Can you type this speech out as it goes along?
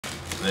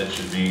That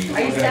should be.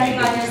 Are you stepping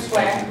on your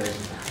square?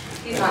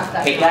 He's not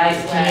stepping. Hey guys,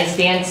 can you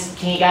stand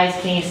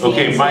still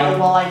Okay,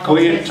 while I Mike, go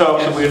ahead and talk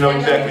so we know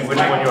exactly which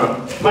one you're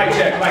on. Mic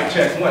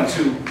check, 1,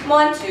 2.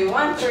 1, 2,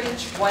 1, 3,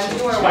 1,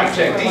 2, or 1, Mic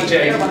check, 2, or 1, DJ,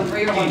 3, or 1,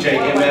 3, or 1, DJ,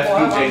 4, 1, MF, 4,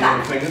 1, DJ, 5,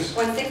 little fingers.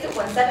 1, 6,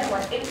 1, 7,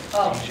 1, 8.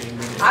 Oh,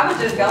 I was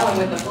just going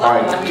with the flow. All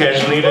right,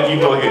 Catalina, you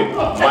go ahead.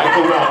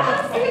 Michael,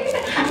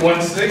 round.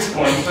 1, 6,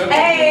 1, 7.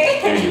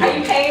 Hey, are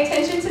you paying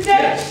attention today?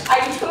 Yes. Are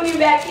you tuning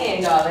back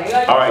in, darling?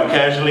 All right,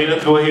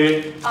 Catalina, go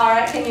ahead. All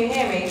right, can you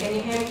hear me? Can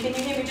you hear me? Can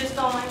you hear me just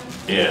fine?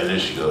 Yeah, there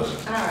she goes.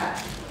 All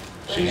right.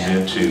 She's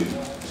in too.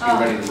 Let's get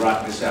ready to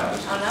rock this out.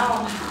 This I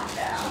know. is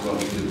what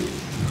we do.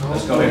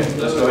 Let's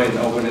go ahead and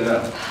open it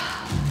up.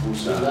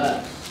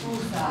 Woosah.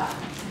 Woosah.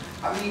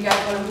 Are you guys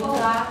going to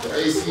woosah? The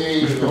AC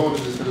ain't even on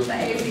this The good.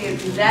 AC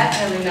is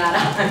definitely not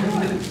on.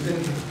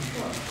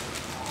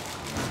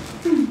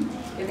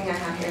 Good thing I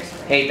have hair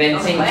spray. Hey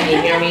Vincent, can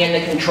you hear me in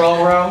the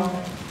control room?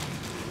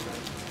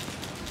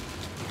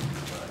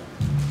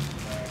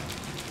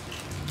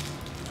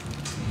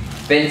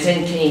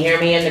 Vincent, can you hear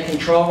me in the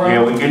control room?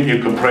 Yeah, we're getting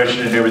your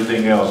compression and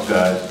everything else,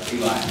 guys.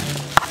 Eli.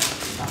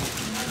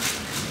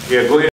 Yeah, go ahead.